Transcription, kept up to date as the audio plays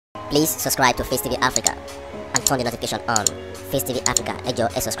Please subscribe to Face TV Africa and turn the notification on. Face TV Africa, ẹ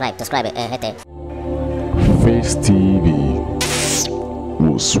jọ̀ọ́, subscribe, hete. Face TV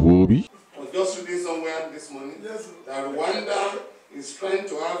was Swoby. I was just reading somewhere this morning that Rwanda is trying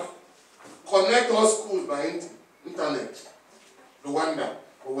to connect all schools by internet. Rwanda,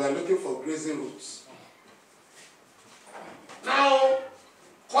 but we are looking for grazing routes. Now,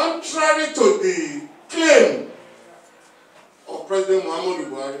 contrary to the claim of President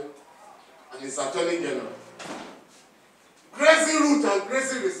Buhari and his Attorney General, grazing route and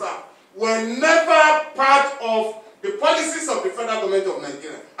grazing reserve were never part of the policies of the federal government of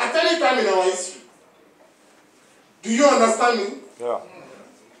Nigeria at any time in our history. Do you understand me? Yeah.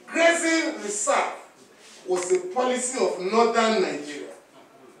 Grazing reserve was a policy of northern Nigeria.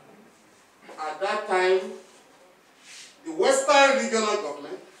 At that time, the western regional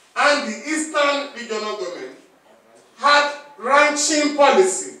government and the eastern regional government had ranching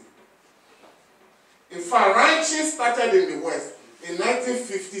policy. In fact, ranching started in the west in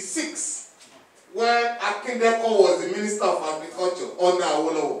 1956, when Akindeko was the Minister of Agriculture under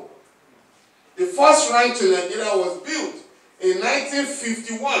Awolowo. The first ranch in Nigeria was built in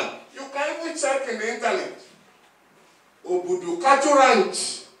 1951. You can even check in the internet. Obudu Cattle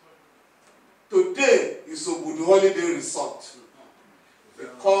Ranch today is Obudu Holiday Resort,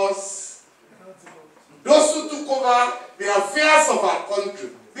 because those who took over the affairs of our country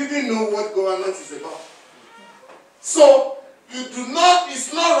didn't know what governance is about. So, it's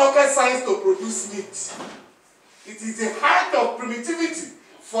not rocket science to produce meat. It is the height of primitivity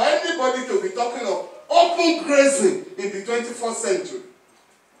for anybody to be talking of open grazing in the 21st century.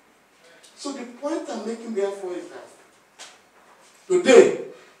 So the point I'm making therefore is that today,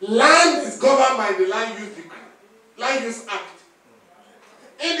 land is governed by the Land Use Act.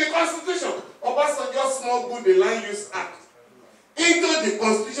 In the Constitution, Obasanjo smuggled the Land Use Act into the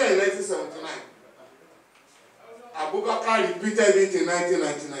Constitution in 1979. Abubakar repeated it in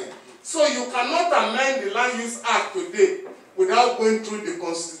 1999. So you cannot amend the Land Use Act today without going through the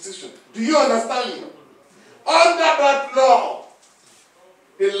Constitution. Do you understand me? Under that law,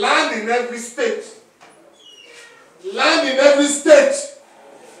 the land in every state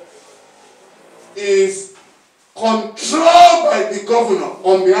is controlled by the governor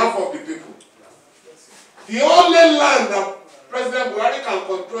on behalf of the people. The only land that President Buhari can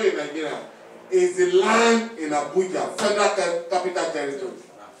control in Nigeria is the land in Abuja, Federal Capital Territory.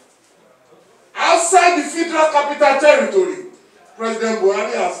 Outside the Federal Capital Territory, President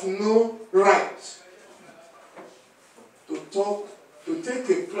Buhari has no right to take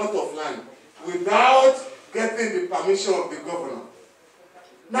a plot of land without getting the permission of the governor.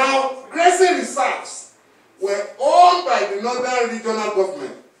 Now, grazing reserves were owned by the Northern Regional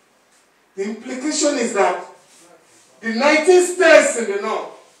Government. The implication is that the 19 states in the north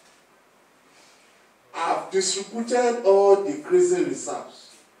have distributed all the grazing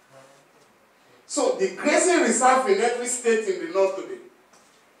reserves. So the grazing reserve in every state in the north today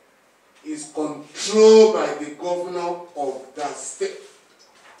is controlled by the governor of that state.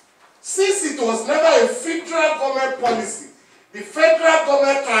 Since it was never a federal government policy, the federal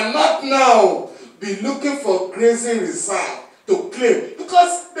government cannot now be looking for grazing reserve to claim,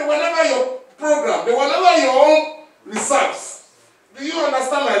 because they were never your program, they were never your own reserves. Do you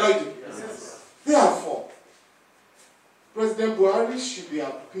understand my logic? Yes. Therefore, President Buhari should be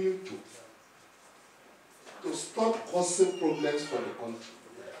appealed to stop causing problems for the country.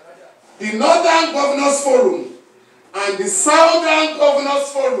 The Northern Governors Forum and the Southern Governors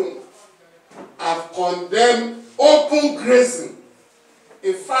Forum have condemned open grazing.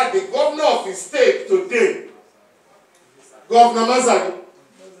 In fact, the governor of his state today, Governor Mazari,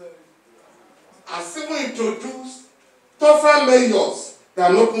 has even introduced tougher measures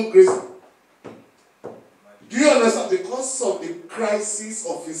than open grazing. Do you understand? Because of the crisis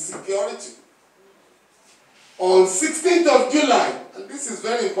of insecurity. On 16th of July, and this is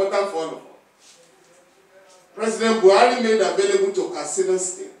very important for all of us, President Buhari made available to Katsina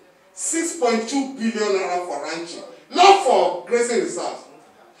State 6.2 billion naira for ranching, not for grazing reserves,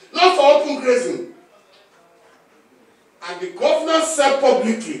 not for open grazing. And the governor said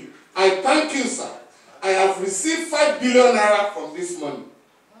publicly, "I thank you, sir. I have received 5 billion naira from this money."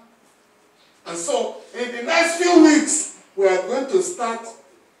 And so, in the next few weeks, we are going to start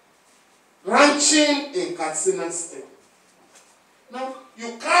ranching in Katsina State. Now,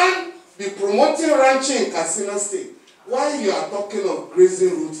 you can't be promoting ranching in Katsina State while you are talking of grazing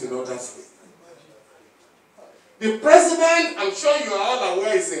routes in other states. The president, I'm sure you are all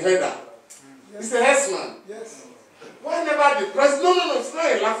aware, is a header. He's a headsman. Yes. Whenever the president, no, it's not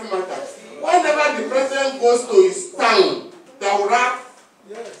a laughing matter. Whenever the president goes to his town, Daura,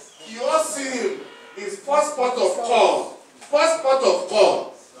 yes, first port of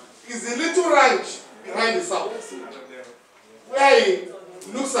call is the little ranch behind the house, where he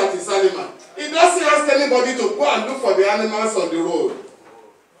looks at his animal. He doesn't ask anybody to go and look for the animals on the road.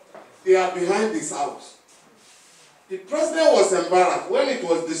 They are behind his house. The president was embarrassed when it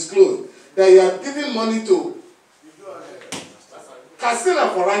was disclosed that he had given money to Casino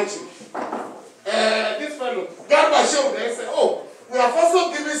for ranching. This fellow, Garbashev, they said, oh, we have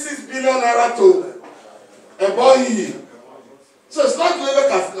also given 6 billion naira to Buhari. So it's not really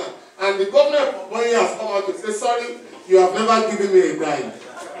Casino. And the governor of Buhari has come out to say, sorry, you have never given me a dime.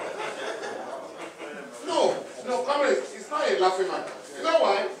 No, comrades, it's not a laughing matter. You know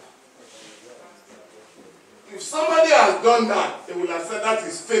why? If somebody has done that, they will have said that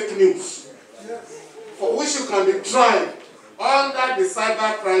is fake news, for which you can be tried under the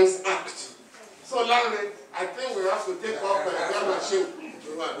Cyber Crimes Act. So, Larry, I think we have to take off the Ghana show.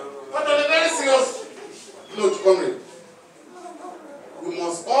 But on a very serious note, comrade, we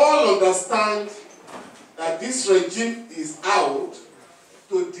must all understand that this regime is out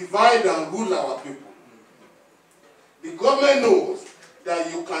to divide and rule our people. The government knows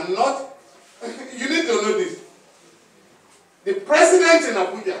that you cannot, you need to know this. The president in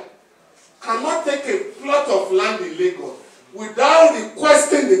Abuja cannot take a plot of land in Lagos without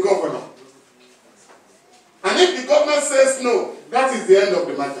requesting the governor. And if the governor says no, that is the end of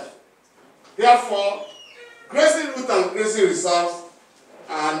the matter. Therefore, grazing route and grazing reserves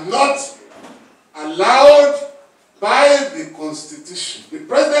are not allowed by the Constitution. The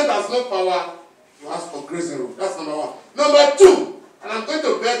president has no power to ask for grazing route. That's number one. Number two, and I'm going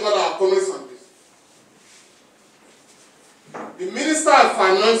to beg all our comments on this. The Minister of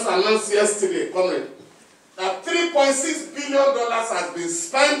Finance announced yesterday, comrade, that $3.6 billion has been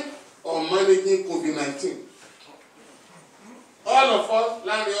spent on managing COVID-19. All of us,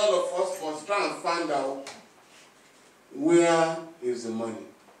 Larry, all of us must try and find out where is the money.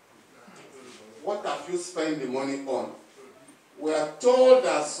 What have you spent the money on? We are told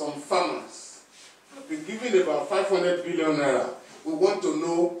that some farmers have been given about 500 billion naira. We want to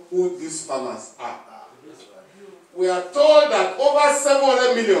know who these farmers are. We are told that over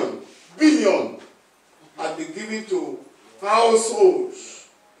 700 billion have been given to households.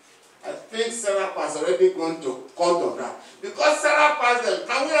 I think Sarah has already gone to court on that. Because Sarah passed them,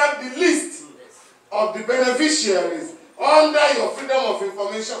 can we have the list of the beneficiaries under your Freedom of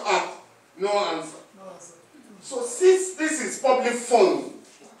Information Act? No answer. So since this is public fund,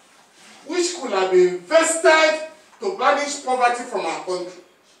 which could have been invested to banish poverty from our country,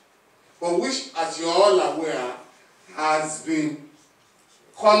 but which, as you are all aware, has been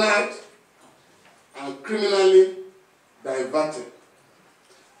cornered and criminally diverted.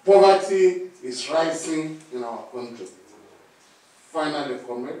 Poverty is rising in our country. Finally,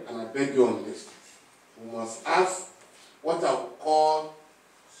 comrade, and I beg you on this, we must have what I would call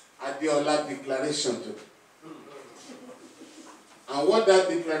Adeola Declaration today. And what that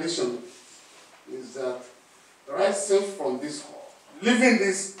declaration is that rising from this hall, leaving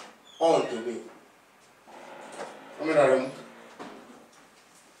this hall today,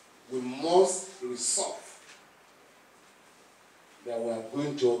 we must resolve that we are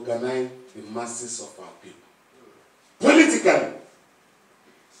going to organize the masses of our people. Politically,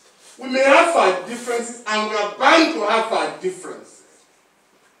 we may have our differences, and we are bound to have our differences.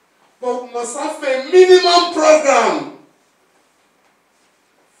 But we must have a minimum program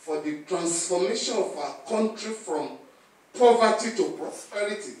for the transformation of our country from poverty to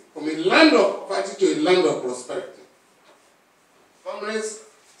prosperity, from a land of poverty to a land of prosperity. Comrades,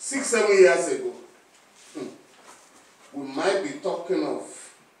 6-7 years ago, we might be talking of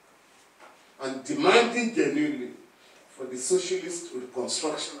and demanding genuinely for the socialist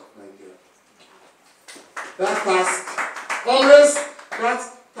reconstruction of Nigeria. That task, comrades, that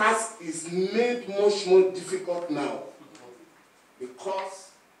task is made much more difficult now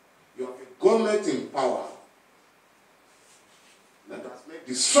because you have a government in power that has made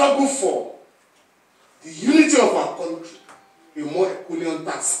the struggle for the unity of our country a more Herculean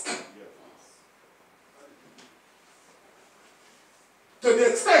task. To the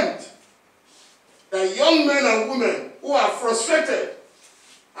extent that young men and women who are frustrated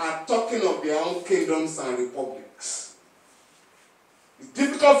are talking of their own kingdoms and republics. It's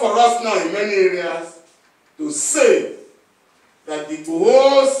difficult for us now in many areas to say that the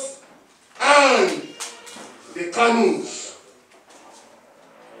Buhos and the Kanus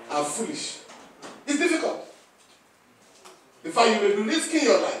are foolish. It's difficult. In fact, you may be risking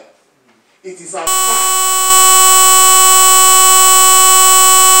your life. It is as far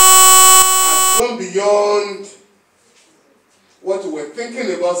as gone beyond what we were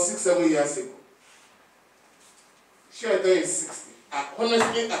thinking about 6-7 years ago. Chiaita is 60.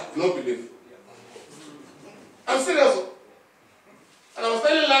 Honestly, I could not believe it. I'm serious. And I was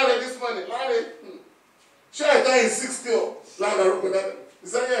telling Larry this morning, Larry, Chiaita is 60. Larry, he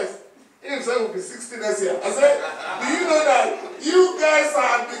said, yes. He himself will be 60 next year. I said, do you know that you guys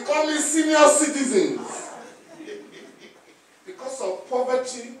are becoming senior citizens? Because of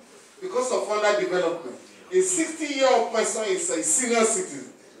poverty, because of underdevelopment. A 60-year-old person is a senior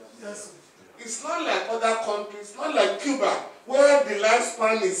citizen. Yes. It's not like other countries, not like Cuba, where the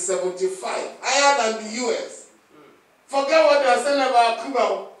lifespan is 75, higher than the US. Forget what they are saying about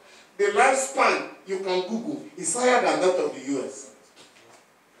Cuba. The lifespan, you can Google, is higher than that of the US.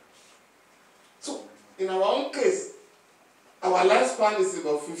 So, in our own case, our lifespan is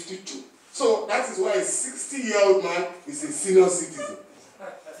about 52. So, that is why a 60-year-old man is a senior citizen.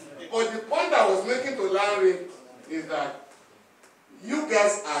 But the point I was making to Larry is that you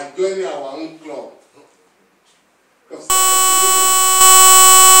guys are joining our own club. Because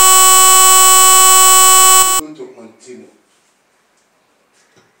going to continue,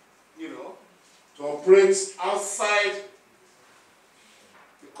 to operate outside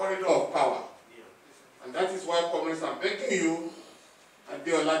the corridor of power. And that is why, comrades, I'm begging you and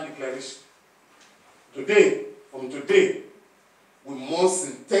Deola declaration. Today, from today, we must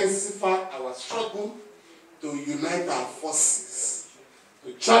intensify our struggle to unite our forces,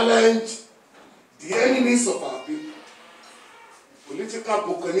 to challenge the enemies of our people,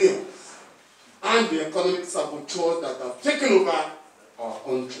 political buccaneers, and the economic saboteurs that have taken over our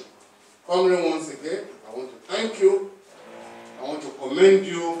country. Comrade, once again, I want to thank you, I want to commend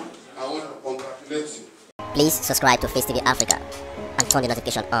you, I want to congratulate you. Please subscribe to Face TV Africa and turn the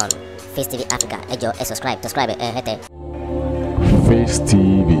notification on. Face TV Africa, subscribe, Face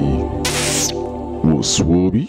TV was Swoby.